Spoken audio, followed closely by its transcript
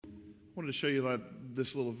wanted to show you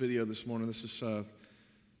this little video this morning. This is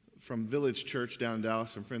from Village Church down in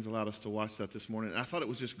Dallas. Some friends allowed us to watch that this morning. And I thought it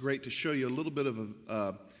was just great to show you a little bit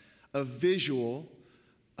of a visual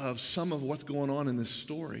of some of what's going on in this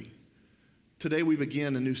story. Today we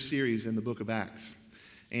begin a new series in the book of Acts.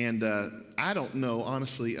 And I don't know,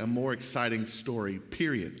 honestly, a more exciting story,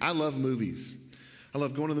 period. I love movies. I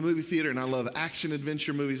love going to the movie theater, and I love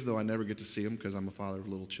action-adventure movies, though I never get to see them because I'm a father of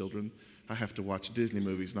little children. I have to watch Disney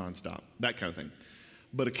movies nonstop, that kind of thing.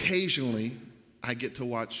 But occasionally, I get to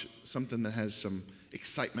watch something that has some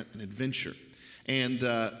excitement and adventure. And,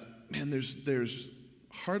 man, there's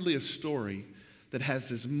hardly a story that has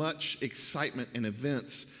as much excitement and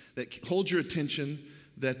events that hold your attention,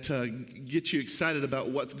 that get you excited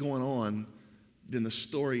about what's going on than the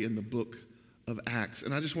story in the book of Acts.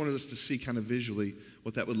 And I just wanted us to see kind of visually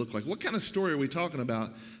what that would look like. What kind of story are we talking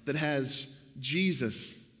about that has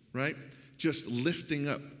Jesus, right, just lifting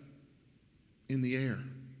up in the air,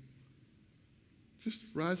 just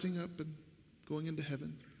rising up and going into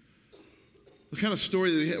heaven? The kind of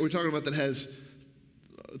story that we're talking about that has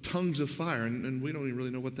tongues of fire, and we don't even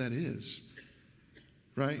really know what that is,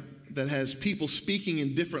 right? That has people speaking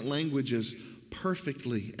in different languages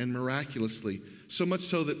perfectly and miraculously, so much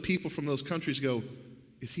so that people from those countries go,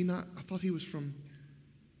 is he not? I thought he was from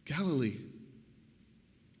Galilee.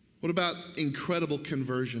 What about incredible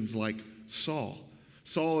conversions like Saul?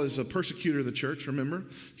 Saul is a persecutor of the church, remember?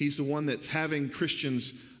 He's the one that's having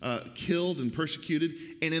Christians killed and persecuted,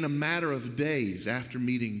 and in a matter of days after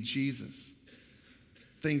meeting Jesus,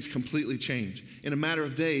 things completely change. In a matter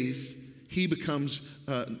of days, he becomes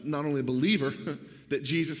not only a believer that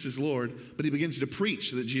Jesus is Lord, but he begins to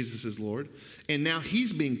preach that Jesus is Lord. And now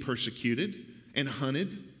he's being persecuted and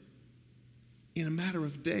hunted in a matter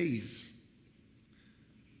of days.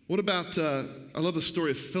 What about, I love the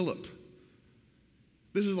story of Philip.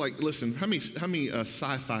 This is like, listen, how many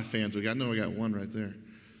sci-fi fans we got? I know we got one right there.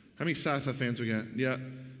 How many sci-fi fans we got? Yeah.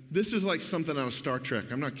 This is like something out of Star Trek.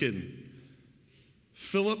 I'm not kidding.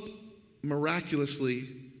 Philip miraculously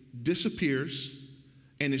disappears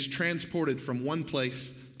and is transported from one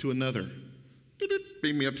place to another.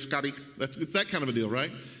 Beam me up, Scotty. It's that kind of a deal,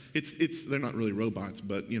 right? They're not really robots,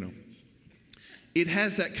 but you know. It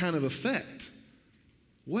has that kind of effect.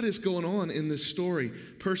 What is going on in this story?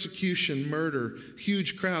 Persecution, murder,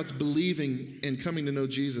 huge crowds believing and coming to know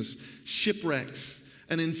Jesus, shipwrecks,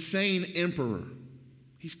 an insane emperor.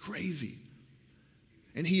 He's crazy.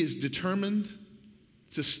 And he is determined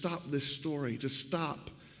to stop this story, to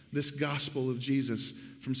stop this gospel of Jesus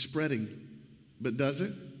from spreading. But does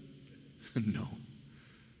it? No.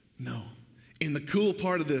 And the cool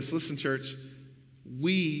part of this, listen, church,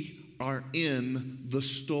 we are in the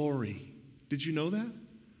story. Did you know that?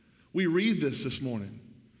 We read this morning.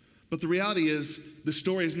 But the reality is, the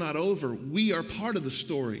story is not over. We are part of the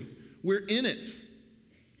story. We're in it.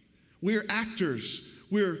 We're actors.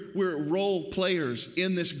 We're role players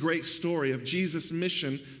in this great story of Jesus'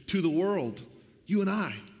 mission to the world. You and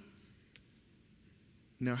I.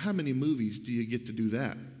 Now, how many movies do you get to do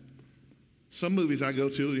that? Some movies I go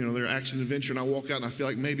to, you know, they're action adventure, and I walk out and I feel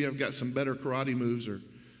like maybe I've got some better karate moves,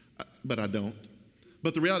 but I don't.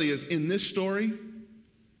 But the reality is, in this story,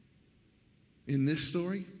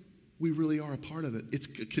 we really are a part of it. It's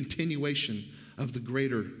a continuation of the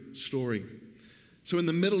greater story. So in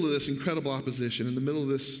the middle of this incredible opposition, in the middle of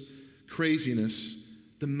this craziness,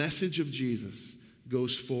 the message of Jesus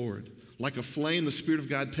goes forward. Like a flame, the Spirit of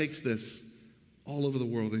God takes this all over the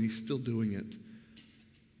world, and he's still doing it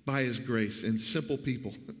by his grace in simple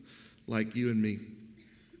people like you and me.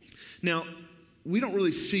 Now, we don't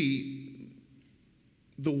really see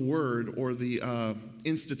the word or the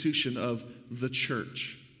institution of the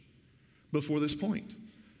church before this point.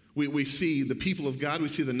 We see the people of God. We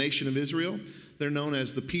see the nation of Israel. They're known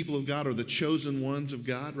as the people of God or the chosen ones of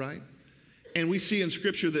God, right? And we see in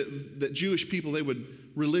Scripture that Jewish people, they would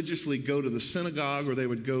religiously go to the synagogue or they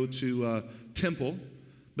would go to temple,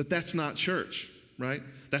 but that's not church, right?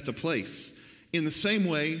 That's a place. In the same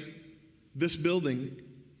way, this building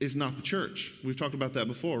is not the church. We've talked about that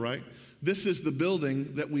before, right? This is the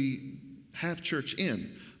building that we have church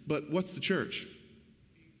in. But what's the church?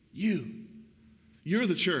 You. You're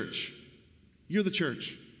the church. You're the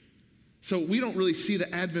church. So we don't really see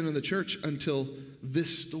the advent of the church until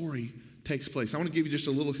this story takes place. I want to give you just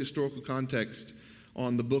a little historical context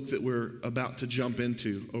on the book that we're about to jump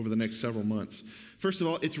into over the next several months. First of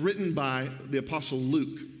all, it's written by the Apostle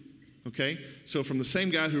Luke, okay? So from the same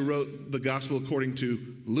guy who wrote the Gospel according to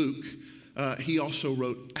Luke, he also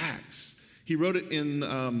wrote Acts. He wrote it in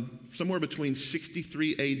somewhere between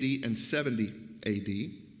 63 AD and 70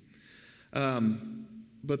 AD.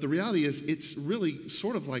 But the reality is, it's really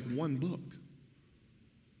sort of like one book.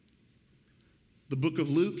 The book of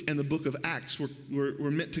Luke and the book of Acts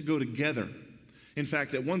were meant to go together. In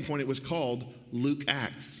fact, at one point it was called Luke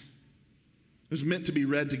Acts. It was meant to be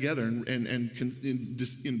read together and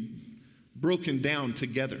broken down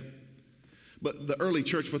together. But the early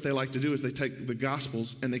church, what they like to do is they take the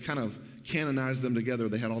Gospels and they kind of canonize them together.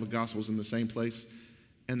 They had all the Gospels in the same place,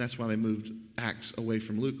 and that's why they moved Acts away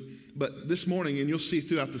from Luke. But this morning, and you'll see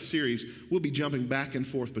throughout the series, we'll be jumping back and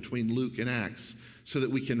forth between Luke and Acts so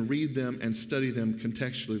that we can read them and study them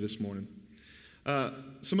contextually this morning.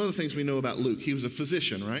 Some other things we know about Luke. He was a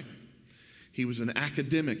physician, right? He was an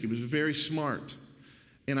academic. He was very smart.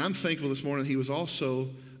 And I'm thankful this morning he was also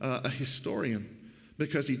a historian,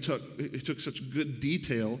 because he took such good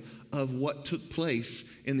detail of what took place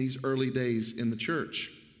in these early days in the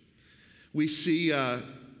church. We see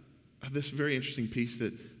this very interesting piece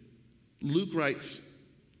that Luke writes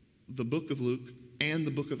the book of Luke and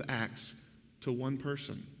the book of Acts to one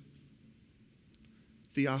person,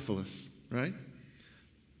 Theophilus, right?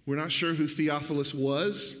 We're not sure who Theophilus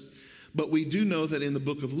was, but we do know that in the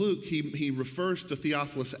book of Luke, he refers to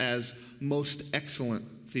Theophilus as most excellent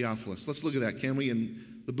Theophilus. Let's look at that, can we?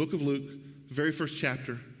 In the book of Luke, very first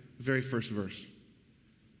chapter, very first verse.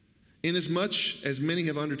 Inasmuch as many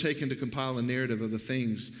have undertaken to compile a narrative of the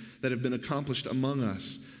things that have been accomplished among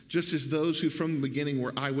us, just as those who from the beginning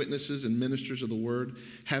were eyewitnesses and ministers of the word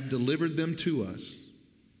have delivered them to us,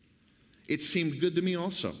 it seemed good to me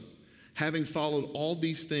also, having followed all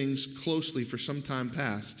these things closely for some time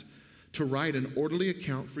past, to write an orderly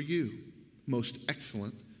account for you, most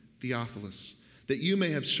excellent Theophilus, that you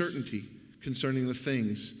may have certainty concerning the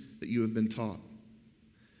things that you have been taught.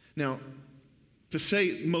 Now, to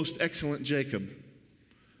say most excellent Jacob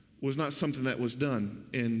was not something that was done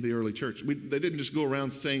in the early church. They didn't just go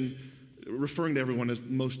around referring to everyone as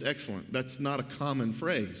most excellent. That's not a common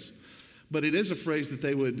phrase. But it is a phrase that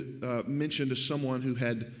they would mention to someone who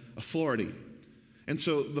had authority. And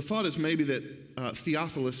so the thought is maybe that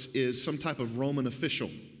Theophilus is some type of Roman official.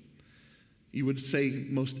 You would say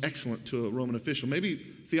most excellent to a Roman official. Maybe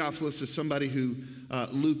Theophilus is somebody who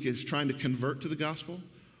Luke is trying to convert to the gospel,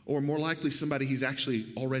 or more likely somebody he's actually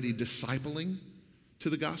already discipling to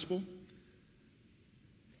the gospel.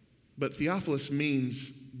 But Theophilus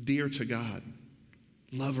means dear to God,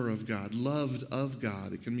 lover of God, loved of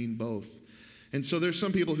God. It can mean both. And so there's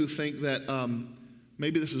some people who think that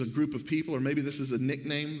maybe this is a group of people, or maybe this is a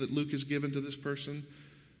nickname that Luke has given to this person.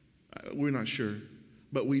 We're not sure.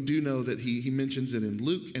 But we do know that he mentions it in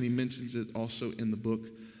Luke, and he mentions it also in the book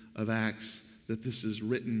of Acts, that this is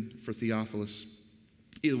written for Theophilus.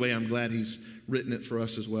 Either way, I'm glad he's written it for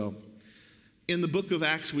us as well. In the book of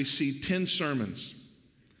Acts, we see 10 sermons.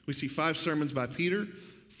 We see 5 sermons by Peter,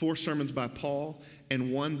 4 sermons by Paul,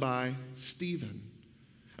 and 1 by Stephen.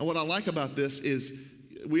 And what I like about this is,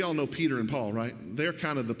 we all know Peter and Paul, right? They're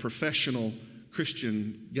kind of the professional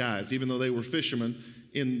Christian guys. Even though they were fishermen,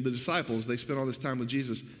 in the disciples, they spent all this time with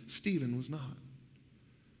Jesus. Stephen was not.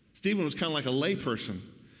 Stephen was kind of like a layperson.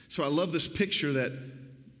 So I love this picture that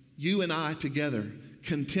you and I together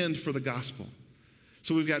contend for the gospel.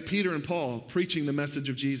 So we've got Peter and Paul preaching the message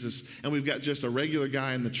of Jesus, and we've got just a regular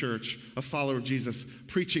guy in the church, a follower of Jesus,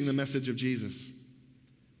 preaching the message of Jesus.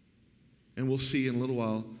 And we'll see in a little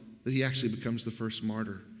while that he actually becomes the first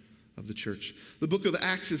martyr of the church. The book of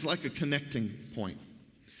Acts is like a connecting point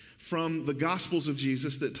from the Gospels of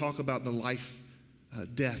Jesus that talk about the life,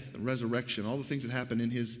 death, and resurrection, all the things that happen in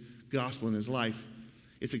his gospel and his life.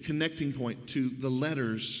 It's a connecting point to the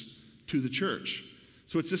letters to the church.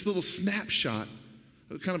 So it's this little snapshot,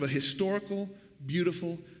 kind of a historical,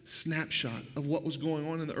 beautiful snapshot of what was going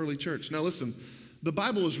on in the early church. Now listen, the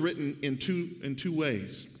Bible is written in two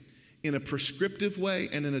ways, in a prescriptive way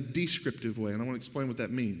and in a descriptive way, and I want to explain what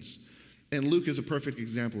that means. And Luke is a perfect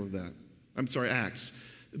example of that. Acts.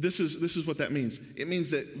 This is what that means. It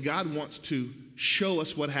means that God wants to show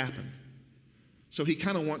us what happened. So he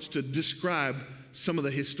kind of wants to describe some of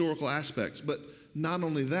the historical aspects. But not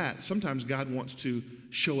only that, sometimes God wants to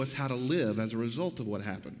show us how to live as a result of what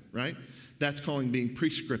happened, right? That's calling being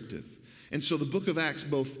prescriptive. And so the book of Acts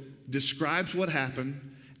both describes what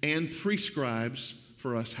happened and prescribes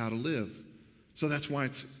for us how to live. So that's why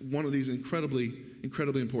it's one of these incredibly,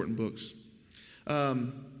 incredibly important books.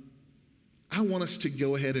 I want us to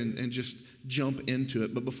go ahead and just jump into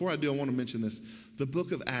it. But before I do, I want to mention this. The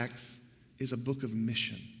book of Acts is a book of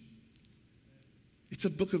mission. It's a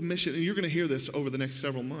book of mission, and you're going to hear this over the next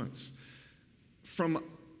several months. From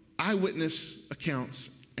eyewitness accounts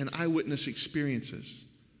and eyewitness experiences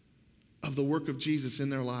of the work of Jesus in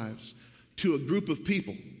their lives to a group of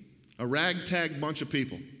people, A ragtag bunch of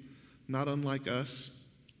people, not unlike us.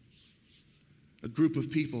 A group of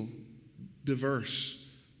people, diverse,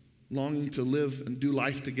 longing to live and do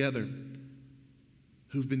life together,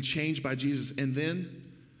 who've been changed by Jesus, and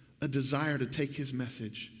then a desire to take his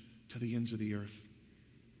message to the ends of the earth.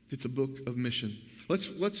 It's a book of mission.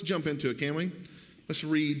 Let's jump into it, can we? Let's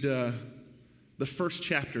read the first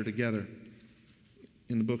chapter together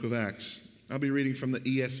in the book of Acts. I'll be reading from the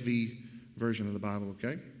ESV version of the Bible,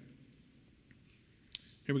 okay?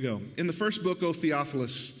 Here we go. In the first book, O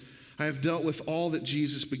Theophilus, I have dealt with all that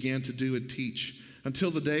Jesus began to do and teach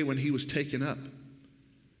until the day when he was taken up.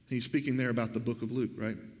 He's speaking there about the book of Luke,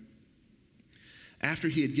 right? After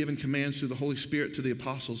he had given commands through the Holy Spirit to the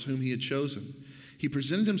apostles whom he had chosen, he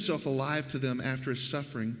presented himself alive to them after his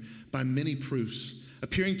suffering by many proofs,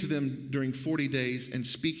 appearing to them during 40 days and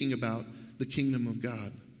speaking about the kingdom of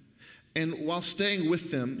God. And while staying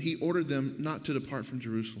with them, he ordered them not to depart from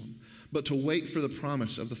Jerusalem, but to wait for the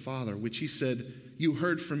promise of the Father, which he said, you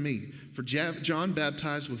heard from me. For John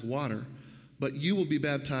baptized with water, but you will be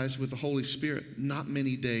baptized with the Holy Spirit not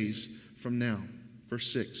many days from now.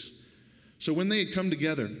 Verse 6. So when they had come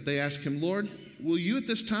together, they asked him, Lord, will you at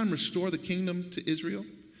this time restore the kingdom to Israel?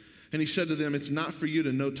 And he said to them, it's not for you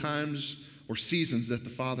to know times or seasons that the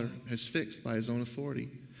Father has fixed by his own authority.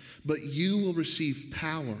 But you will receive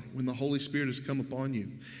power when the Holy Spirit has come upon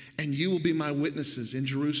you. And you will be my witnesses in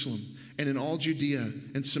Jerusalem and in all Judea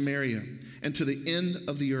and Samaria and to the end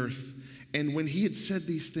of the earth. And when he had said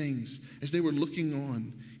these things, as they were looking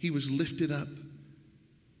on, he was lifted up,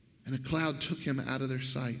 and a cloud took him out of their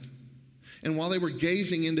sight. And while they were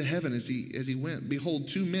gazing into heaven as he went, behold,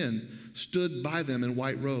 two men stood by them in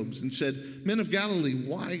white robes and said, Men of Galilee,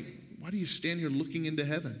 why do you stand here looking into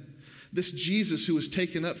heaven? This Jesus who was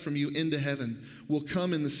taken up from you into heaven will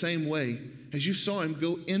come in the same way as you saw him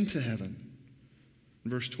go into heaven.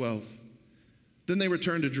 Verse 12. Then they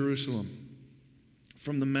returned to Jerusalem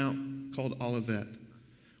from the mount called Olivet,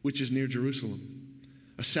 which is near Jerusalem,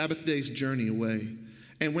 a Sabbath day's journey away.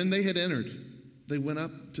 And when they had entered, they went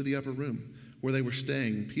up to the upper room where they were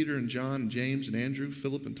staying. Peter and John, James and Andrew,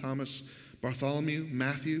 Philip and Thomas, Bartholomew,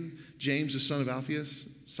 Matthew, James the son of Alphaeus,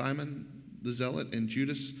 Simon the Zealot, and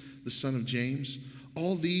Judas the son of James.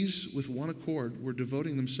 All these with one accord were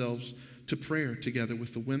devoting themselves to prayer together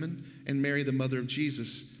with the women and Mary the mother of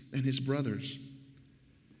Jesus and his brothers.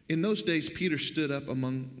 In those days Peter stood up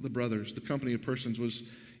among the brothers. The company of persons was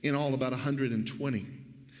in all about 120.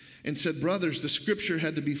 And said, Brothers, the scripture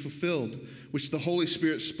had to be fulfilled, which the Holy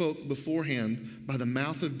Spirit spoke beforehand by the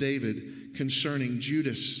mouth of David concerning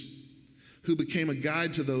Judas, who became a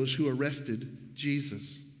guide to those who arrested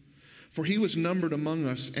Jesus. For he was numbered among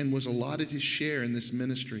us and was allotted his share in this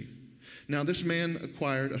ministry. Now this man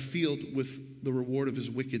acquired a field with the reward of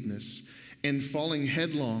his wickedness, and falling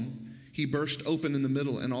headlong, he burst open in the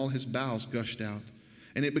middle, and all his bowels gushed out.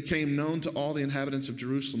 And it became known to all the inhabitants of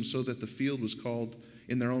Jerusalem, so that the field was called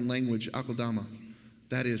in their own language, Akeldama,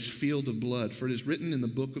 that is, field of blood. For it is written in the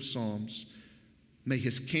book of Psalms, May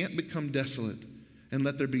his camp become desolate, and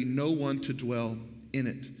let there be no one to dwell in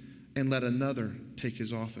it, and let another take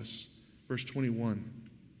his office. Verse 21.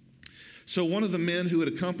 So one of the men who had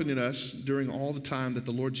accompanied us during all the time that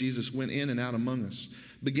the Lord Jesus went in and out among us,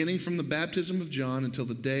 beginning from the baptism of John until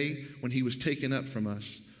the day when he was taken up from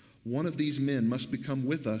us, one of these men must become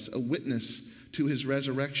with us a witness to his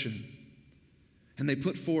resurrection. And they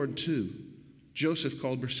put forward two, Joseph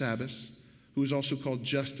called Barsabbas, who was also called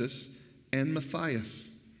Justus, and Matthias.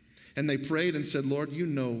 And they prayed and said, Lord, you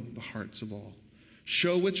know the hearts of all.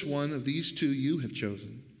 Show which one of these two you have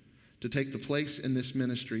chosen to take the place in this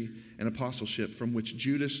ministry and apostleship from which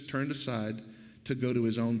Judas turned aside to go to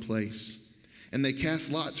his own place. And they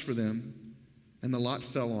cast lots for them, and the lot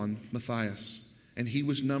fell on Matthias, and he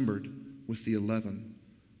was numbered with the 11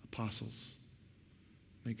 apostles.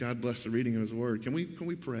 May God bless the reading of his word. Can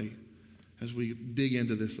we pray as we dig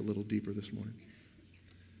into this a little deeper this morning?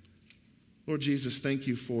 Lord Jesus, thank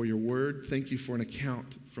you for your word. Thank you for an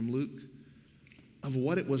account from Luke of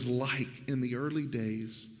what it was like in the early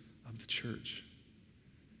days of the church.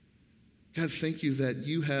 God, thank you that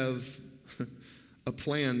you have a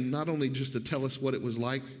plan not only just to tell us what it was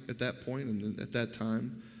like at that point and at that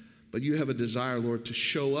time, but you have a desire, Lord, to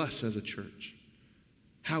show us as a church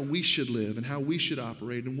how we should live and how we should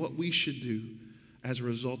operate and what we should do as a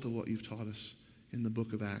result of what you've taught us in the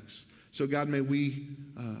book of Acts. So God, may we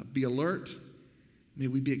be alert. May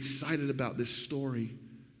we be excited about this story,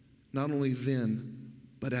 not only then,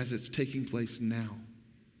 but as it's taking place now,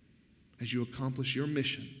 as you accomplish your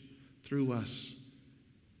mission through us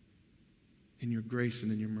in your grace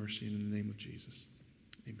and in your mercy and in the name of Jesus.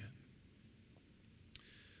 Amen.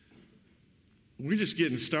 We're just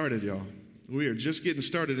getting started, y'all. We are just getting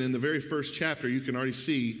started. In the very first chapter, you can already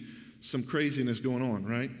see some craziness going on,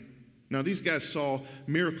 right? Now, these guys saw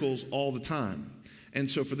miracles all the time. And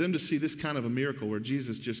so for them to see this kind of a miracle where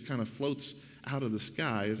Jesus just kind of floats out of the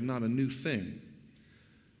sky is not a new thing.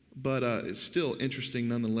 But it's still interesting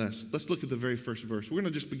nonetheless. Let's look at the very first verse. We're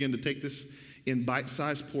going to just begin to take this in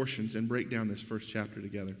bite-sized portions and break down this first chapter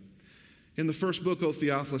together. In the first book, O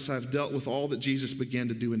Theophilus, I have dealt with all that Jesus began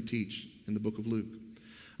to do and teach in the book of Luke,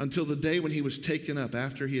 until the day when he was taken up,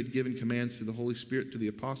 after he had given commands through the Holy Spirit to the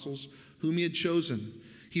apostles whom he had chosen.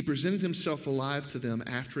 He presented himself alive to them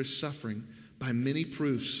after his suffering by many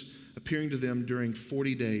proofs, appearing to them during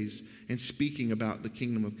 40 days and speaking about the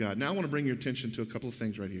kingdom of God. Now I want to bring your attention to a couple of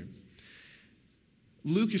things right here.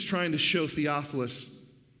 Luke is trying to show Theophilus,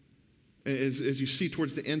 as you see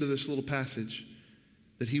towards the end of this little passage,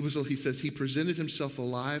 that he says he presented himself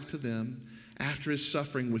alive to them after his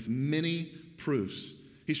suffering with many proofs.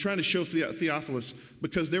 He's trying to show Theophilus,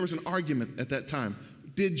 because there was an argument at that time.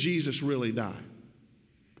 Did Jesus really die?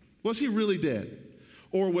 Was he really dead?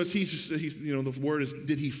 Or was he just, the word is,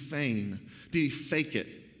 did he feign? Did he fake it?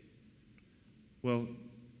 Well,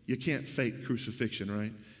 you can't fake crucifixion,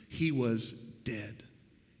 right? He was dead.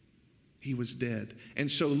 He was dead.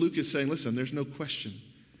 And so Luke is saying, listen, there's no question.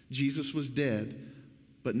 Jesus was dead,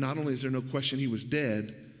 but not only is there no question he was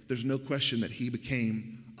dead, there's no question that he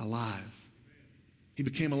became alive. He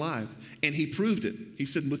became alive, and he proved it. He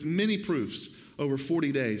said with many proofs, over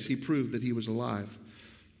 40 days, he proved that he was alive.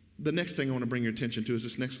 The next thing I want to bring your attention to is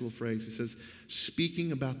this next little phrase. It says,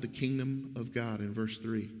 speaking about the kingdom of God in verse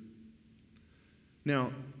 3.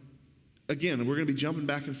 Now, again, we're going to be jumping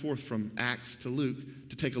back and forth from Acts to Luke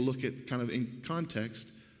to take a look at, kind of in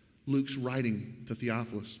context, Luke's writing to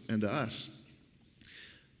Theophilus and to us.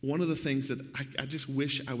 One of the things that I just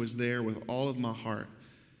wish I was there with all of my heart.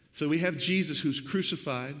 So we have Jesus who's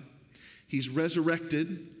crucified, he's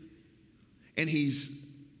resurrected, and he's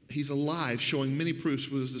alive, showing many proofs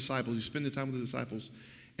with his disciples. He's spending time with the disciples.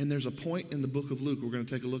 And there's a point in the book of Luke we're going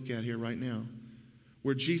to take a look at here right now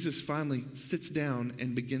where Jesus finally sits down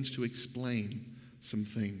and begins to explain some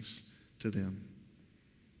things to them.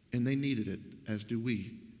 And they needed it, as do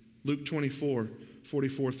we. Luke 24,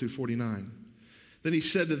 44 through 49. Then he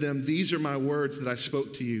said to them, these are my words that I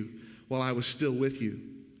spoke to you while I was still with you,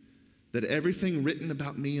 that everything written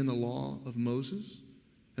about me in the law of Moses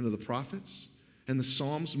and of the prophets and the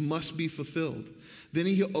Psalms must be fulfilled. Then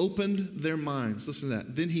he opened their minds. Listen to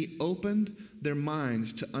that. Then he opened their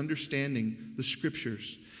minds to understanding the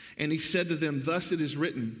scriptures. And he said to them, thus it is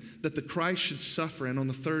written that the Christ should suffer and on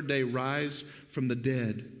the third day rise from the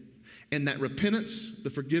dead, and that repentance, the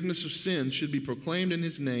forgiveness of sins, should be proclaimed in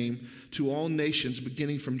his name to all nations,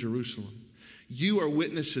 beginning from Jerusalem. You are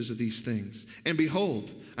witnesses of these things. And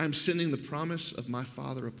behold, I am sending the promise of my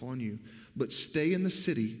Father upon you. But stay in the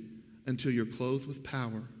city until you're clothed with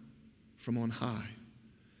power from on high.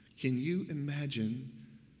 Can you imagine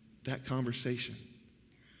that conversation?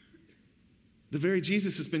 The very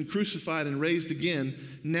Jesus has been crucified and raised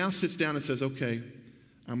again, now sits down and says, okay,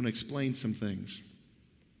 I'm going to explain some things.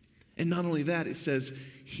 And not only that, it says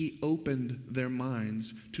he opened their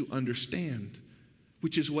minds to understand,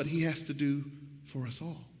 which is what he has to do for us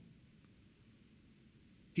all.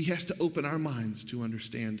 He has to open our minds to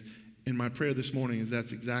understand. And my prayer this morning is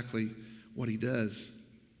that's exactly what he does.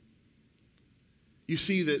 You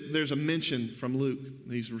see that there's a mention from Luke,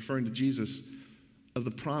 he's referring to Jesus, of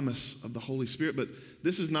the promise of the Holy Spirit. But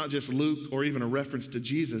this is not just Luke or even a reference to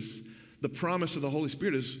Jesus. The promise of the Holy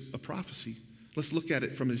Spirit is a prophecy. Let's look at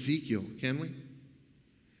it from Ezekiel, can we?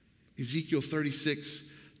 Ezekiel 36,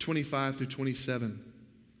 25 through 27.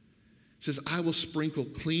 It says, I will sprinkle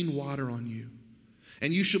clean water on you,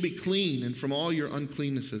 and you shall be clean, and from all your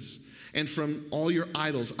uncleannesses, and from all your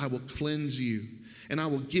idols I will cleanse you, and I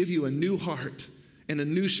will give you a new heart, and a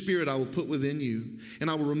new spirit I will put within you, and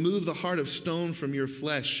I will remove the heart of stone from your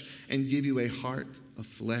flesh, and give you a heart of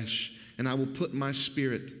flesh, and I will put my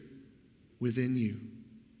spirit within you.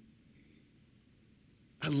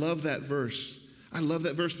 I love that verse. I love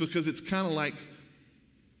that verse because it's kind of like,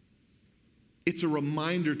 it's a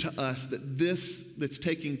reminder to us that this that's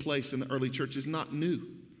taking place in the early church is not new.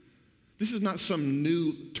 This is not some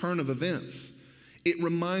new turn of events. It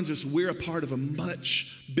reminds us we're a part of a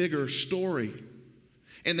much bigger story,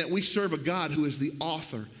 and that we serve a God who is the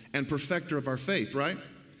author and perfecter of our faith, right?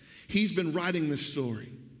 He's been writing this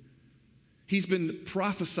story. He's been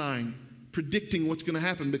prophesying, predicting what's going to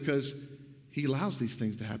happen because he allows these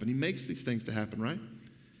things to happen. He makes these things to happen, right?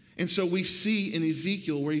 And so we see in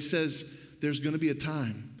Ezekiel where he says, there's going to be a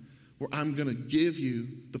time where I'm going to give you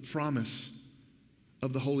the promise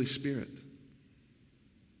of the Holy Spirit.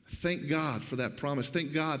 Thank God for that promise.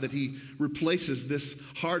 Thank God that he replaces this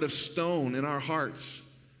heart of stone in our hearts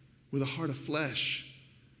with a heart of flesh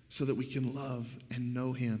so that we can love and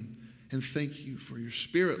know him. And thank you for your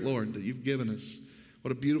Spirit, Lord, that you've given us.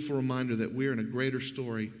 What a beautiful reminder that we're in a greater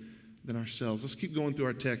story than ourselves. Let's keep going through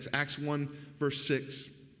our text. Acts 1, verse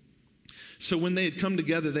 6. So when they had come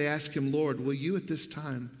together, they asked him, Lord, will you at this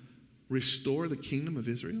time restore the kingdom of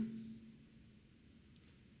Israel?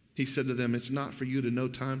 He said to them, it's not for you to know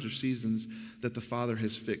times or seasons that the Father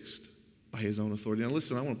has fixed by his own authority. Now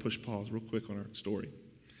listen, I want to push pause real quick on our story.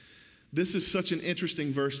 This is such an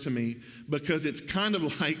interesting verse to me because it's kind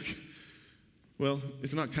of like, well,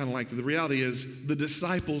 it's not kind of like, the reality is the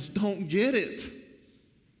disciples don't get it.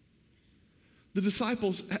 The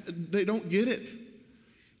disciples, they don't get it.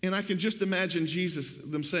 And I can just imagine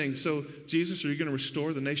them saying, so Jesus, are you going to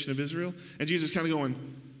restore the nation of Israel? And Jesus kind of going,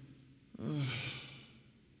 oh.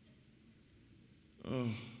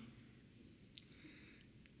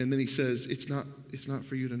 And then he says, it's not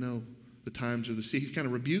for you to know the times or the seasons. He kind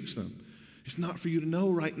of rebukes them. It's not for you to know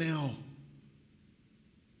right now.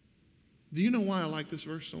 Do you know why I like this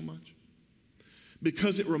verse so much?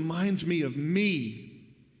 Because it reminds me of me.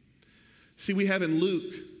 See, we have in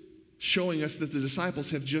Luke showing us that the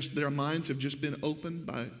disciples their minds have just been opened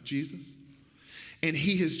by Jesus. And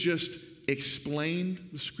he has just explained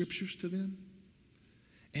the scriptures to them.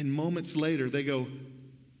 And moments later, they go,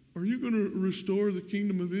 are you going to restore the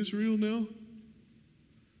kingdom of Israel now?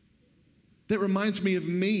 That reminds me of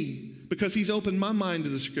me because he's opened my mind to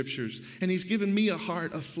the scriptures and he's given me a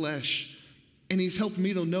heart of flesh and he's helped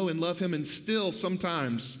me to know and love him. And still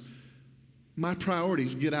sometimes my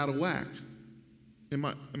priorities get out of whack. Am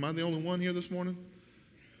I the only one here this morning?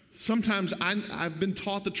 Sometimes I've been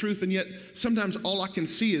taught the truth and yet sometimes all I can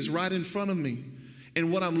see is right in front of me. And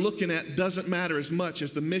what I'm looking at doesn't matter as much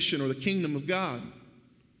as the mission or the kingdom of God.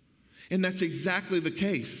 And that's exactly the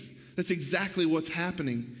case. That's exactly what's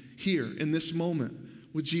happening here in this moment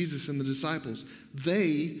with Jesus and the disciples.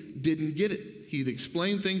 They didn't get it. He'd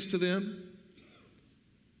explained things to them.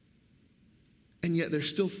 And yet they're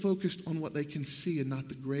still focused on what they can see and not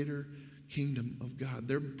the greater kingdom of God.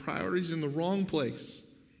 Their priorities in the wrong place.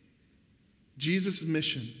 Jesus'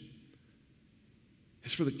 mission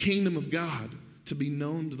is for the kingdom of God to be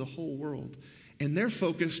known to the whole world. And they're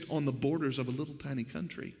focused on the borders of a little tiny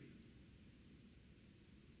country.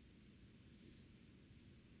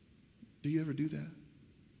 Do you ever do that?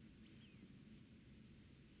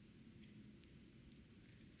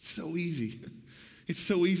 So easy. It's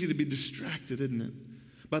so easy to be distracted, isn't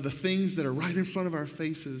it? By the things that are right in front of our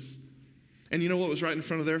faces. And you know what was right in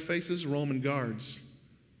front of their faces? Roman guards.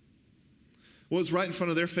 What was right in front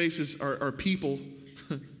of their faces are people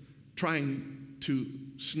trying to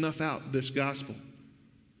snuff out this gospel.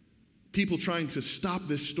 People trying to stop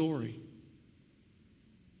this story.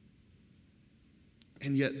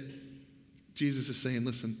 And yet, Jesus is saying,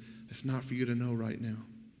 listen, it's not for you to know right now.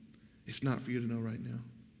 It's not for you to know right now.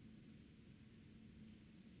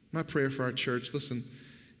 My prayer for our church, listen,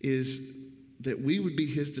 is that we would be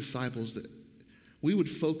his disciples, that we would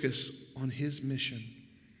focus on his mission,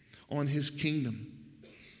 on his kingdom.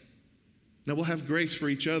 Now, we'll have grace for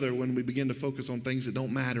each other when we begin to focus on things that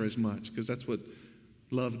don't matter as much, because that's what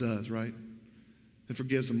love does, right? It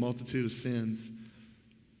forgives a multitude of sins.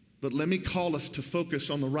 But let me call us to focus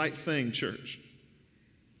on the right thing, church.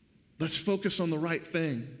 Let's focus on the right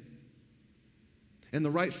thing. And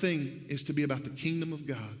the right thing is to be about the kingdom of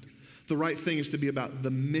God. The right thing is to be about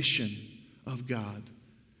the mission of God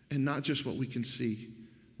and not just what we can see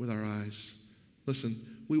with our eyes.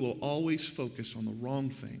 Listen, we will always focus on the wrong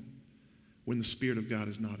thing when the Spirit of God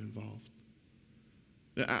is not involved.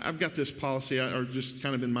 I've got this policy, or just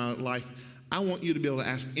kind of in my life, I want you to be able to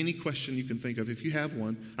ask any question you can think of. If you have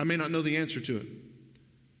one, I may not know the answer to it.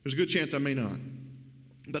 There's a good chance I may not,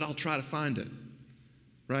 but I'll try to find it,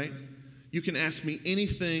 right? You can ask me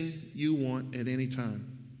anything you want at any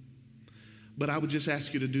time. But I would just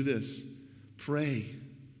ask you to do this. Pray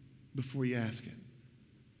before you ask it.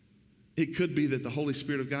 It could be that the Holy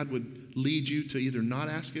Spirit of God would lead you to either not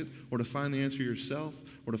ask it or to find the answer yourself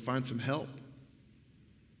or to find some help.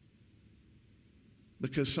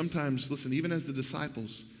 Because sometimes, listen, even as the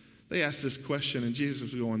disciples, they asked this question and Jesus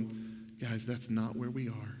was going, guys, that's not where we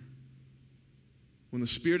are. When the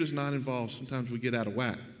Spirit is not involved, sometimes we get out of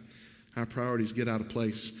whack. Our priorities get out of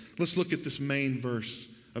place. Let's look at this main verse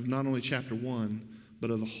of not only chapter 1,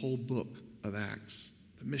 but of the whole book of Acts.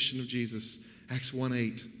 The mission of Jesus, Acts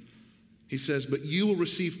 1:8. He says, but you will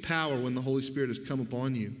receive power when the Holy Spirit has come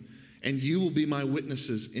upon you, and you will be my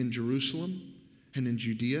witnesses in Jerusalem and in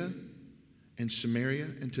Judea and Samaria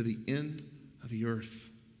and to the end of the earth.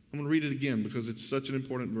 I'm going to read it again because it's such an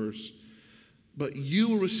important verse. But you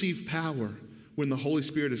will receive power when the Holy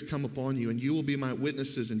Spirit has come upon you, and you will be my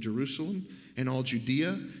witnesses in Jerusalem and all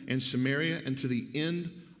Judea and Samaria and to the end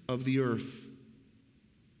of the earth.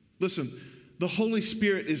 Listen, the Holy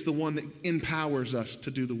Spirit is the one that empowers us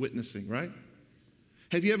to do the witnessing, right?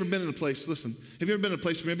 Have you ever been in a place, listen, have you ever been in a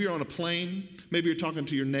place, maybe you're on a plane, maybe you're talking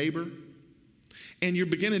to your neighbor, and you're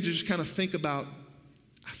beginning to just kind of think about,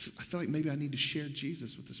 I feel like maybe I need to share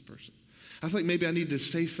Jesus with this person. I feel like maybe I need to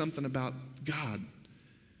say something about God.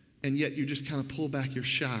 And yet you just kind of pull back, you're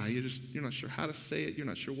shy. You're not sure how to say it. You're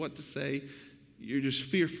not sure what to say. You're just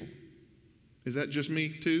fearful. Is that just me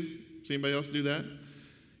too? Does anybody else do that?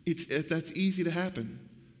 That's easy to happen.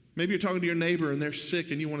 Maybe you're talking to your neighbor and they're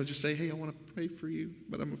sick and you want to just say, hey, I want to pray for you.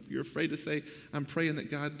 But you're afraid to say, I'm praying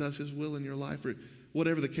that God does his will in your life, or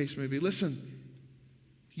whatever the case may be. Listen,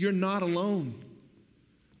 you're not alone.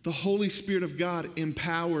 The Holy Spirit of God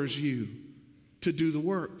empowers you to do the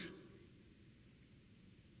work.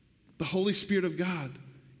 The Holy Spirit of God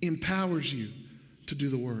empowers you to do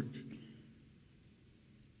the work.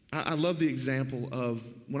 I love the example of,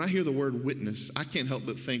 when I hear the word witness, I can't help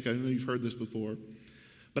but think, I know you've heard this before,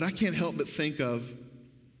 but I can't help but think of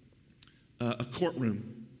a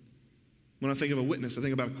courtroom. When I think of a witness, I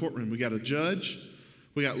think about a courtroom. We got a judge,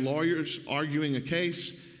 we got lawyers arguing a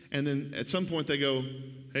case, and then at some point they go,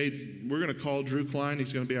 hey, we're going to call Drew Klein,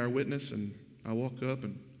 he's going to be our witness, and I walk up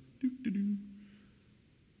and doo-doo-doo.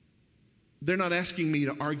 They're not asking me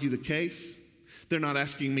to argue the case. They're not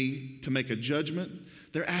asking me to make a judgment.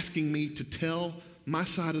 They're asking me to tell my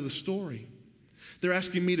side of the story. They're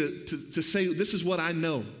asking me to say, this is what I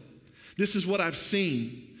know. This is what I've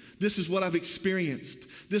seen. This is what I've experienced.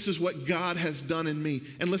 This is what God has done in me.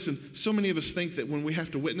 And listen, so many of us think that when we have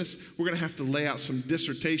to witness, we're going to have to lay out some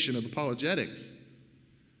dissertation of apologetics.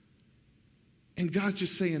 And God's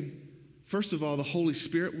just saying, first of all, the Holy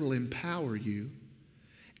Spirit will empower you.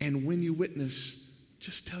 And when you witness,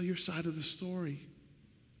 just tell your side of the story.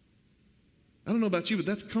 I don't know about you, but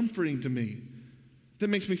that's comforting to me. That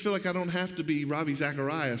makes me feel like I don't have to be Ravi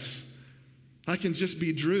Zacharias. I can just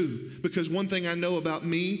be Drew, because one thing I know about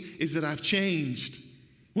me is that I've changed.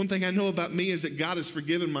 One thing I know about me is that God has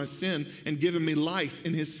forgiven my sin and given me life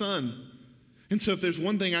in his Son. And so if there's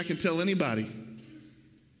one thing I can tell anybody,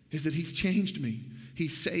 is that he's changed me. He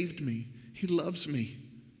saved me. He loves me.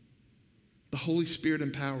 The Holy Spirit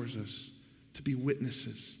empowers us to be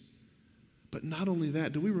witnesses. But not only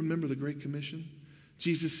that, do we remember the Great Commission?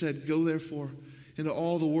 Jesus said, go therefore into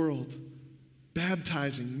all the world,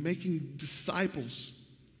 baptizing, making disciples,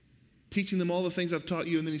 teaching them all the things I've taught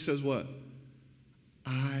you. And then he says what?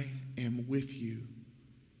 I am with you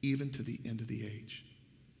even to the end of the age.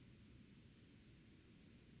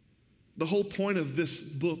 The whole point of this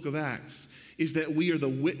book of Acts is that we are the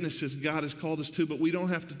witnesses God has called us to, but we don't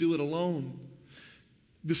have to do it alone.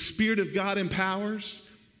 The Spirit of God empowers,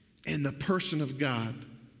 and the person of God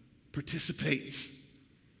participates.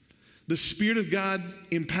 The Spirit of God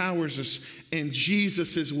empowers us, and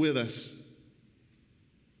Jesus is with us.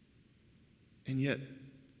 And yet,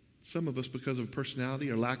 some of us, because of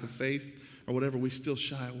personality or lack of faith or whatever, we still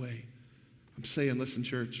shy away. I'm saying, listen,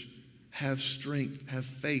 church, have strength, have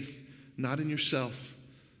faith, not in yourself.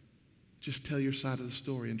 Just tell your side of the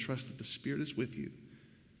story and trust that the Spirit is with you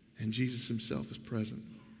and Jesus himself is present.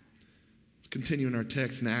 Let's continue in our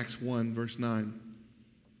text in Acts 1, verse 9.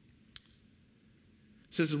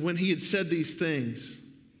 It says, and when he had said these things,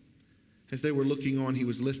 as they were looking on, he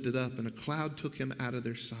was lifted up, and a cloud took him out of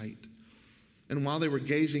their sight. And while they were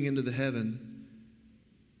gazing into the heaven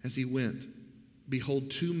as he went,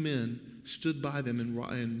 behold, two men stood by them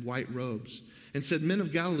in white robes and said, men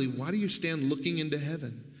of Galilee, why do you stand looking into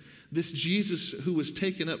heaven? This Jesus who was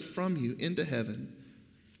taken up from you into heaven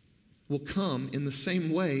will come in the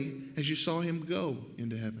same way as you saw him go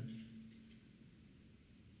into heaven.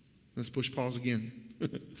 Let's push pause again.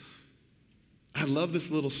 I love this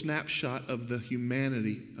little snapshot of the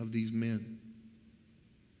humanity of these men.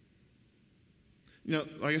 You know,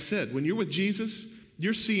 like I said, when you're with Jesus,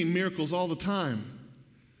 you're seeing miracles all the time.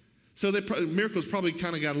 So miracles probably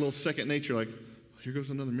kind of got a little second nature, like, here goes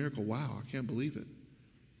another miracle. Wow, I can't believe it.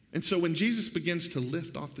 And so when Jesus begins to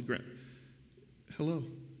lift off the ground,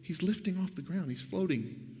 he's lifting off the ground. He's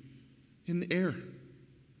floating in the air.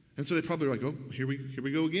 And so they probably are like, oh, here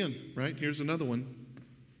we go again, right? Here's another one.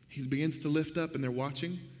 He begins to lift up, and they're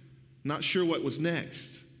watching, not sure what was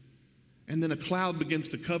next. And then a cloud begins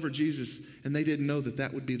to cover Jesus, and they didn't know that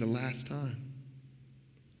that would be the last time.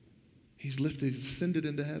 He's lifted, he's ascended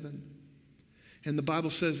into heaven. And the Bible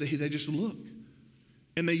says that they just look.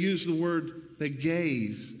 And they use the word, they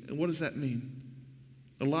gaze. And what does that mean?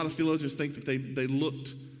 A lot of theologians think that they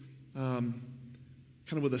looked kind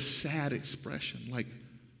of with a sad expression, like,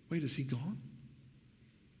 wait, is he gone?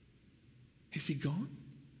 Is he gone?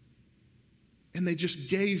 And they just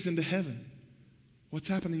gaze into heaven. What's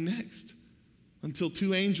happening next? Until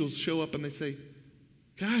two angels show up and they say,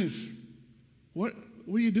 guys, what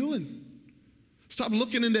are you doing? Stop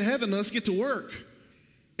looking into heaven. Let's get to work.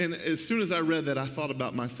 And as soon as I read that, I thought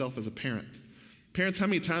about myself as a parent. Parents, how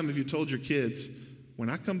many times have you told your kids, when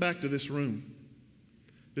I come back to this room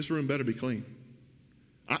better be clean.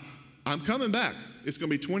 I'm coming back. It's going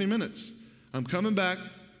to be 20 minutes. I'm coming back,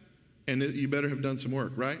 and you better have done some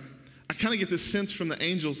work, right? I kind of get this sense from the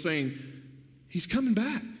angels saying, he's coming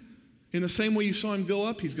back. In the same way you saw him go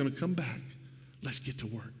up, he's going to come back. Let's get to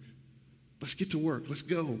work. Let's get to work. Let's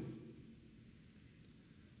go.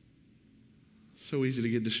 So easy to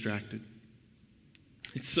get distracted.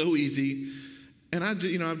 It's so easy. And I've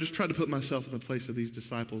just tried to put myself in the place of these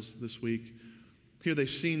disciples this week. Here they've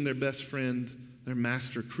seen their best friend, their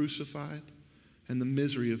master, crucified, and the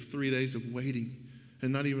misery of 3 days of waiting,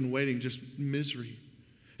 and not even waiting, just misery.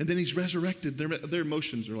 And then he's resurrected. Their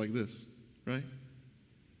emotions are like this, right?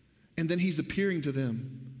 And then he's appearing to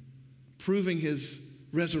them, proving his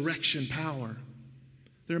resurrection power.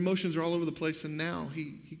 Their emotions are all over the place, and now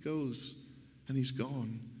he goes, and he's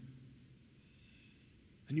gone.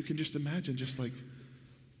 And you can just imagine, just like,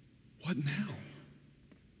 what now?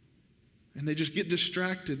 And they just get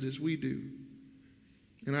distracted as we do.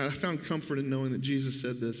 And I found comfort in knowing that Jesus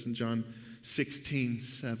said this in John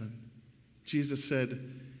 16:7. Jesus said,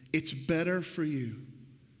 it's better for you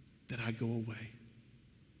that I go away.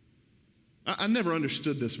 I never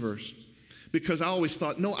understood this verse because I always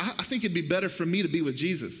thought, no, I think it'd be better for me to be with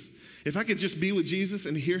Jesus. If I could just be with Jesus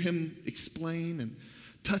and hear him explain and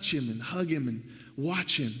touch him and hug him and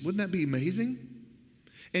watch him, wouldn't that be amazing?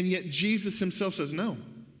 And yet Jesus himself says, no.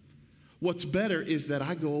 What's better is that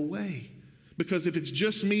I go away. Because if it's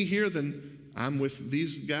just me here, then I'm with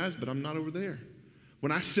these guys, but I'm not over there.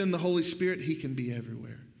 When I send the Holy Spirit, he can be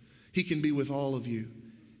everywhere. He can be with all of you.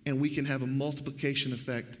 And we can have a multiplication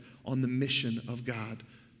effect on the mission of God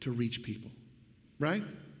to reach people. Right?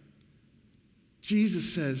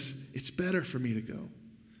 Jesus says, it's better for me to go.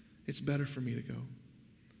 It's better for me to go.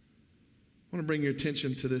 I want to bring your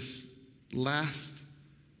attention to this last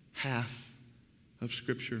half of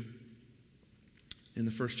Scripture in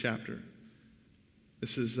the first chapter.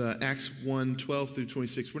 This is Acts 1:12 through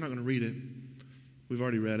 26. We're not going to read it. We've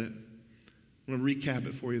already read it. I'm going to recap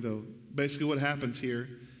it for you, though. Basically, what happens here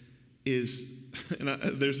is, and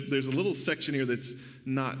there's a little section here that's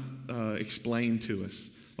not explained to us.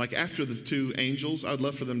 Like after the two angels, I'd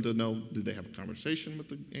love for them to know, did they have a conversation with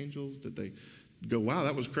the angels? Did they go, wow,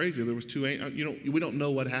 that was crazy. There was two angels. We don't know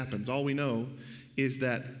what happens. All we know is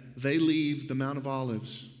that they leave the Mount of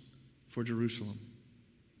Olives for Jerusalem.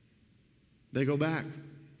 They go back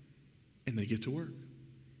and they get to work.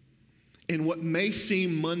 And what may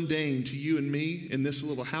seem mundane to you and me in this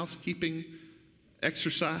little housekeeping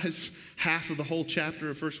exercise, half of the whole chapter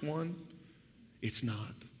of verse 1, it's not.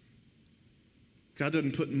 God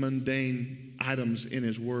doesn't put mundane items in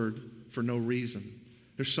his word for no reason.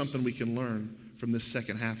 There's something we can learn from this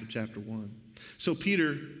second half of chapter 1. So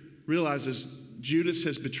Peter realizes Judas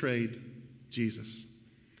has betrayed Jesus.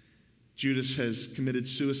 Judas has committed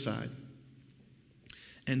suicide.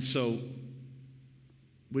 And so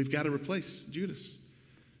we've got to replace Judas.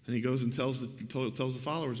 And he goes and tells the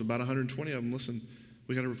followers, about 120 of them, listen,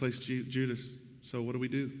 we got to replace Judas. So what do we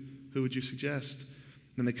do? Who would you suggest?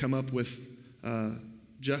 And they come up with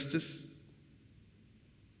Justus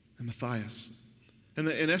and Matthias. And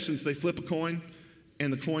in essence, they flip a coin,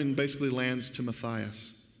 and the coin basically lands to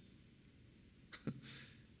Matthias.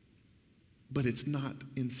 But it's not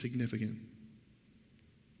insignificant.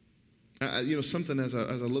 Something as I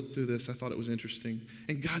looked through this, I thought it was interesting.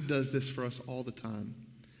 And God does this for us all the time.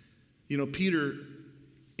 Peter,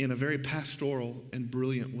 in a very pastoral and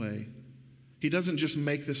brilliant way, he doesn't just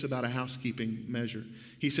make this about a housekeeping measure.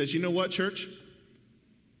 He says, you know what, church?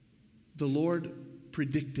 The Lord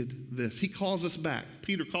predicted this. He calls us back.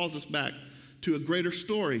 Peter calls us back to a greater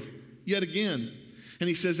story yet again. And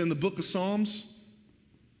he says in the book of Psalms,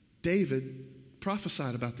 David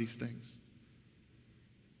prophesied about these things.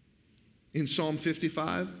 In Psalm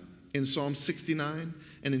 55, in Psalm 69,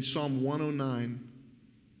 and in Psalm 109,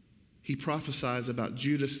 he prophesies about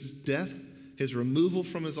Judas' death, his removal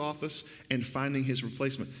from his office, and finding his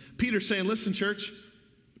replacement. Peter's saying, listen, church,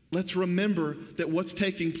 let's remember that what's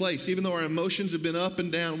taking place, even though our emotions have been up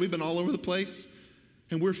and down, we've been all over the place,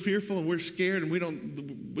 and we're fearful and we're scared,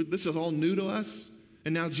 and this is all new to us,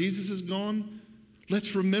 and now Jesus is gone.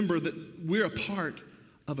 Let's remember that we're a part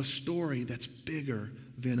of a story that's bigger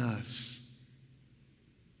than us.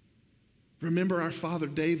 Remember our father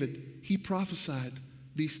David, he prophesied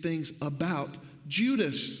these things about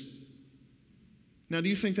Judas. Now, do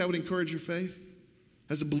you think that would encourage your faith?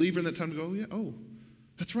 As a believer in that time to go, oh,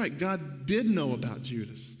 that's right. God did know about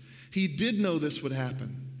Judas. He did know this would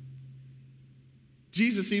happen.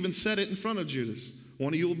 Jesus even said it in front of Judas.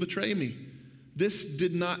 One of you will betray me. This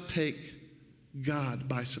did not take God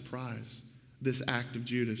by surprise, this act of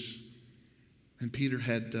Judas. And Peter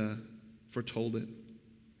had foretold it.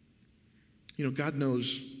 You know, God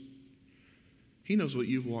knows, he knows what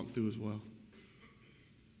you've walked through as well.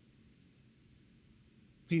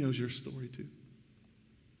 He knows your story too.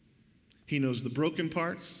 He knows the broken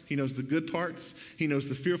parts. He knows the good parts. He knows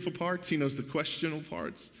the fearful parts. He knows the questionable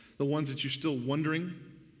parts, the ones that you're still wondering.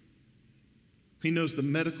 He knows the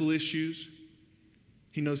medical issues.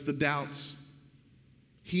 He knows the doubts.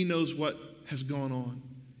 He knows what has gone on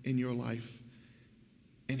in your life.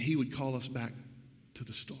 And he would call us back to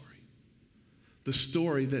the story. The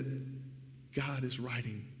story that God is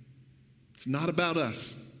writing. It's not about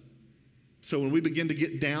us. So when we begin to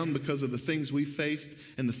get down because of the things we've faced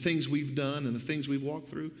and the things we've done and the things we've walked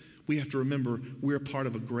through, we have to remember we're part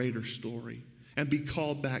of a greater story and be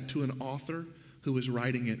called back to an author who is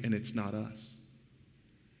writing it, and it's not us.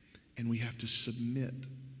 And we have to submit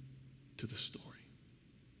to the story.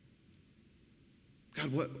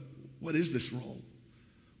 God, what is this role?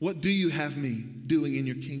 What do you have me doing in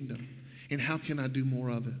your kingdom? And how can I do more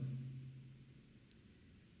of it?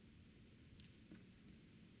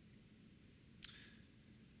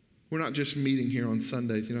 We're not just meeting here on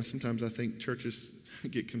Sundays. You know, sometimes I think churches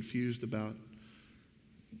get confused about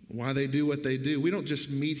why they do what they do. We don't just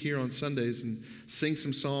meet here on Sundays and sing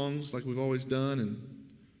some songs like we've always done and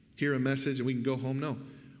hear a message and we can go home. No,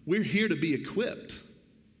 we're here to be equipped.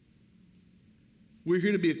 We're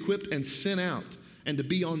here to be equipped and sent out and to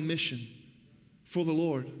be on mission for the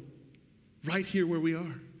Lord right here where we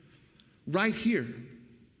are. Right here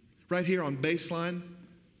on Baseline,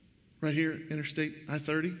 right here, Interstate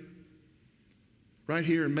I-30. Right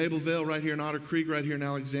here in Mableville, right here in Otter Creek, right here in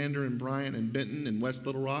Alexander and Bryant and Benton and West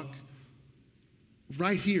Little Rock.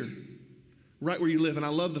 Right here, right where you live. And I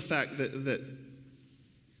love the fact that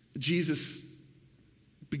Jesus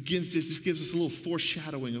just gives us a little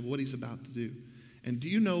foreshadowing of what he's about to do. And do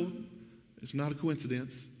you know, it's not a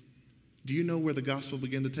coincidence, do you know where the gospel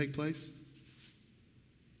began to take place?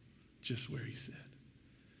 Just where he said.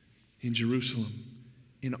 In Jerusalem,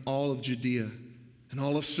 in all of Judea, and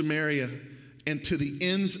all of Samaria, and to the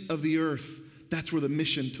ends of the earth. That's where the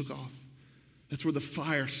mission took off. That's where the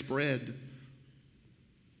fire spread.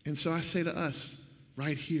 And so I say to us,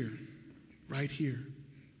 right here,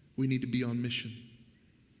 we need to be on mission.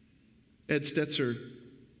 Ed Stetzer,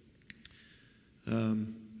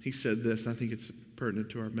 he said this, and I think it's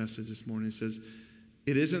pertinent to our message this morning. He says,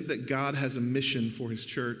 it isn't that God has a mission for his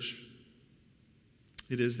church.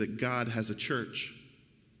 It is that God has a church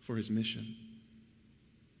for his mission.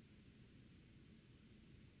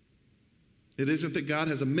 It isn't that God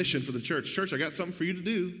has a mission for the church. Church, I got something for you to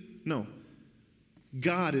do. No.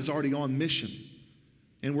 God is already on mission.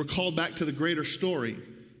 And we're called back to the greater story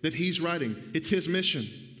that he's writing. It's his mission.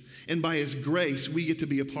 And by his grace, we get to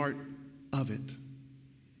be a part of it.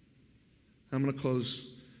 I'm going to close.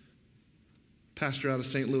 Pastor out of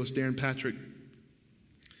St. Louis, Darren Patrick,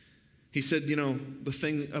 he said, you know, the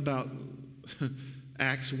thing about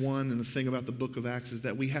Acts 1 and the thing about the book of Acts is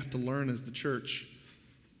that we have to learn as the church,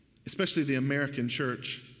 especially the American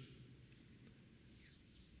church,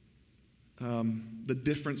 the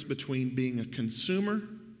difference between being a consumer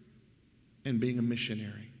and being a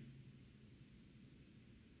missionary.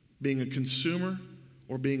 Being a consumer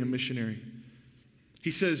or being a missionary.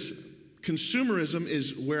 He says, consumerism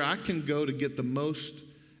is where I can go to get the most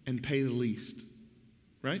and pay the least.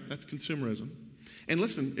 Right? That's consumerism. And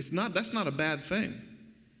listen, that's not a bad thing.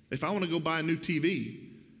 If I want to go buy a new TV,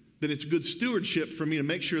 then it's good stewardship for me to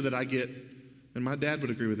make sure that I get, and my dad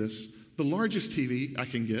would agree with this, the largest TV I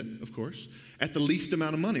can get, of course, at the least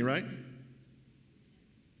amount of money, right?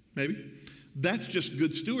 Maybe. That's just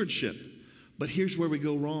good stewardship. But here's where we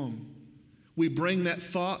go wrong. We bring that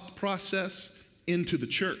thought process into the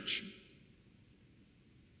church.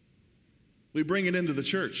 We bring it into the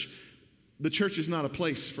church. The church is not a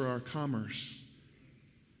place for our commerce.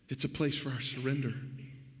 It's a place for our surrender.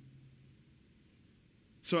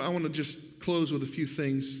 So I want to just close with a few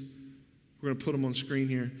things. We're going to put them on screen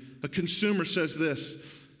here. A consumer says this,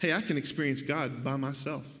 hey, I can experience God by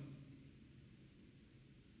myself.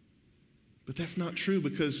 But that's not true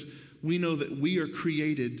because we know that we are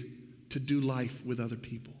created to do life with other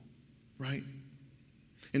people, right?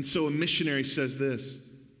 And so a missionary says this,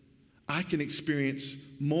 I can experience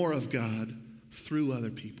more of God through other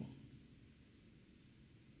people.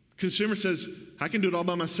 Consumer says, I can do it all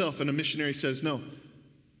by myself. And a missionary says, no,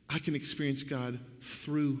 I can experience God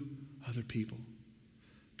through other people.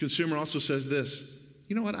 Consumer also says this,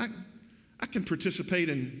 you know what, I can participate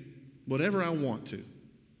in whatever I want to.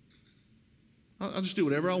 I'll just do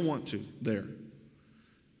whatever I want to there.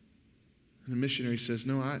 And the missionary says,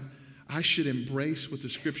 no, I should embrace what the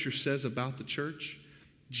scripture says about the church.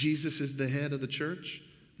 Jesus is the head of the church,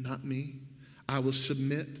 not me. I will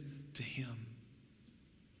submit to him.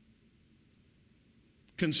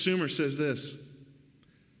 Consumer says this,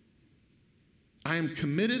 I am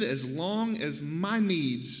committed as long as my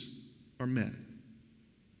needs are met.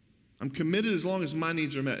 I'm committed as long as my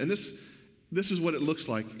needs are met. And this is what it looks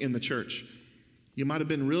like in the church. You might have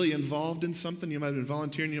been really involved in something. You might have been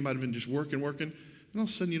volunteering. You might have been just working. And all of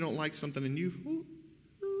a sudden you don't like something and you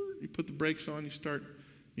put the brakes on.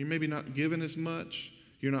 You're maybe not giving as much.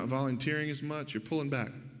 You're not volunteering as much. You're pulling back.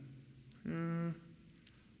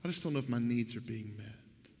 I just don't know if my needs are being met.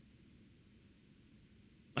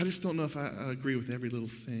 I just don't know if I agree with every little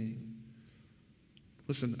thing.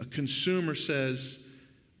 Listen, a consumer says,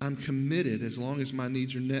 I'm committed as long as my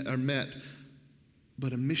needs are met.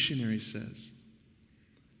 But a missionary says,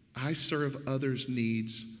 I serve others'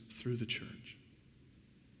 needs through the church.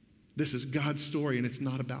 This is God's story, and it's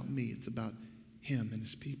not about me. It's about him and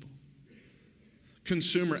his people.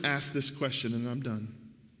 Consumer asks this question, and I'm done.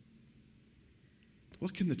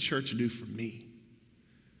 What can the church do for me?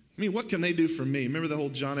 I mean, what can they do for me? Remember the whole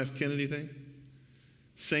John F. Kennedy thing?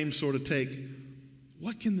 Same sort of take.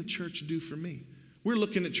 What can the church do for me? We're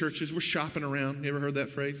looking at churches. We're shopping around. You ever heard that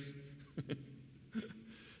phrase?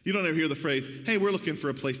 You don't ever hear the phrase, hey, we're looking for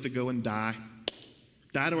a place to go and die.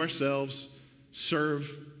 Die to ourselves. Serve.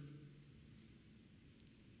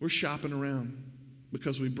 We're shopping around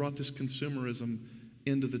because we brought this consumerism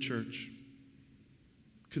into the church.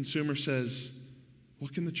 Consumer says,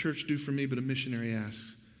 what can the church do for me? But a missionary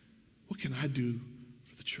asks, what can I do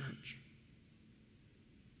for the church?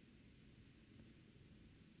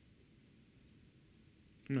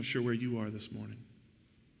 I'm not sure where you are this morning.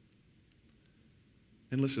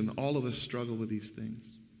 And listen, all of us struggle with these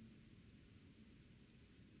things.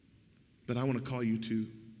 But I want to call you to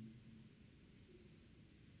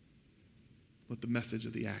what the message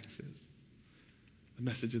of the Acts is. The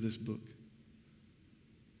message of this book.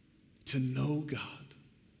 To know God.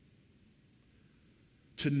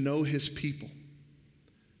 To know his people.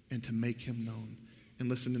 And to make him known. And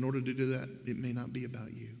listen, in order to do that, it may not be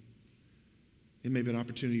about you. It may be an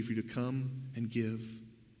opportunity for you to come and give.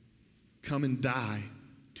 Come and die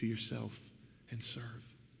to yourself and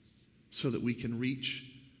serve. So that we can reach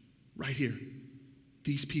right here.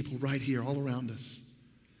 These people right here all around us.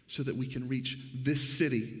 So that we can reach this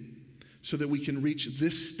city. So that we can reach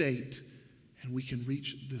this state. And we can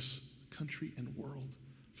reach this country and world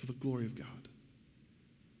for the glory of God.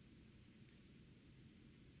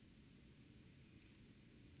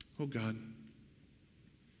 Oh God,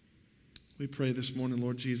 we pray this morning,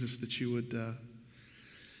 Lord Jesus, that you would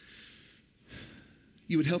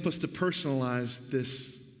help us to personalize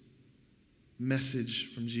this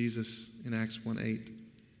message from Jesus in Acts 1:8,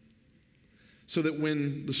 so that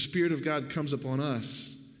when the Spirit of God comes upon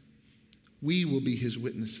us, we will be his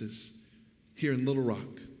witnesses here in Little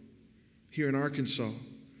Rock, here in Arkansas,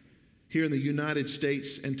 here in the United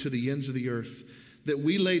States and to the ends of the earth, that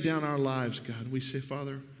we lay down our lives, God, and we say,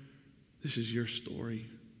 Father, this is your story.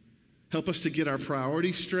 Help us to get our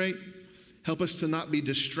priorities straight. Help us to not be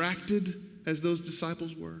distracted as those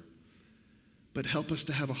disciples were. But help us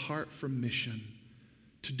to have a heart for mission,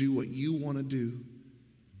 to do what you want to do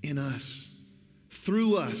in us,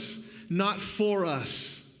 through us, not for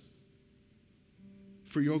us,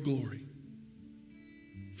 for your glory.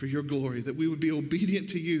 For your glory, that we would be obedient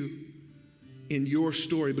to you in your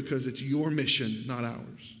story because it's your mission, not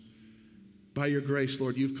ours. By your grace,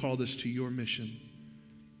 Lord, you've called us to your mission.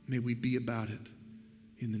 May we be about it.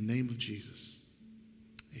 In the name of Jesus,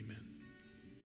 amen.